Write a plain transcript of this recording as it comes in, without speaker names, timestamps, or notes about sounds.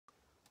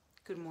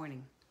Good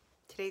morning.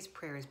 Today's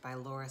prayer is by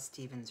Laura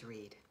Stevens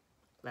Reed.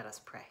 Let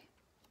us pray.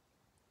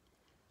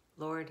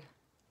 Lord,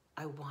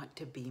 I want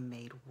to be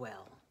made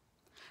well.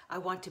 I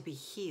want to be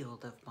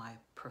healed of my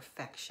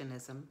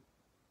perfectionism,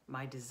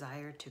 my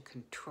desire to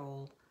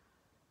control,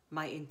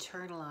 my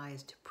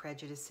internalized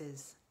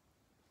prejudices,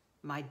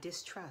 my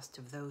distrust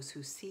of those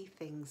who see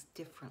things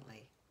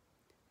differently,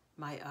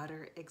 my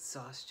utter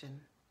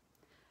exhaustion,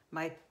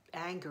 my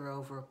anger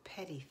over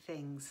petty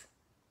things,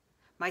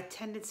 my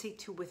tendency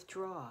to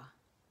withdraw,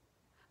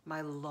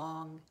 my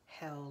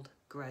long-held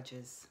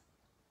grudges.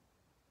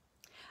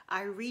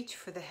 I reach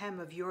for the hem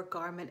of your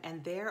garment,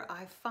 and there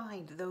I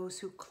find those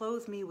who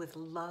clothe me with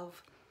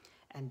love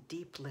and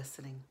deep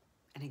listening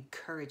and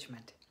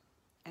encouragement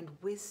and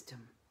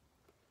wisdom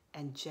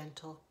and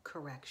gentle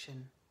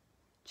correction,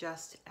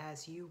 just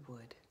as you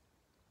would.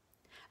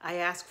 I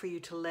ask for you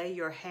to lay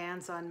your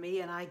hands on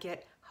me, and I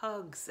get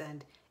hugs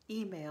and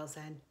emails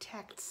and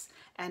texts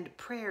and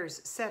prayers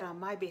said on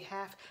my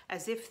behalf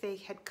as if they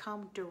had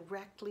come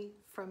directly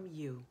from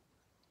you.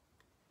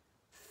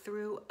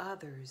 Through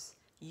others,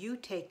 you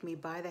take me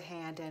by the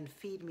hand and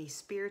feed me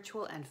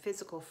spiritual and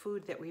physical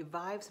food that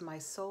revives my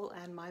soul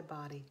and my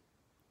body.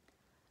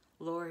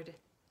 Lord,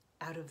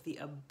 out of the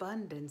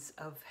abundance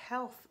of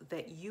health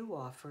that you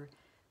offer,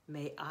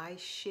 may I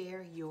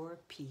share your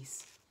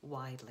peace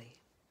widely.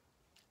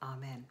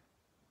 Amen.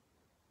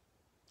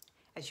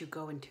 As you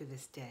go into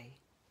this day,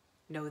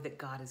 know that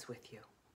God is with you.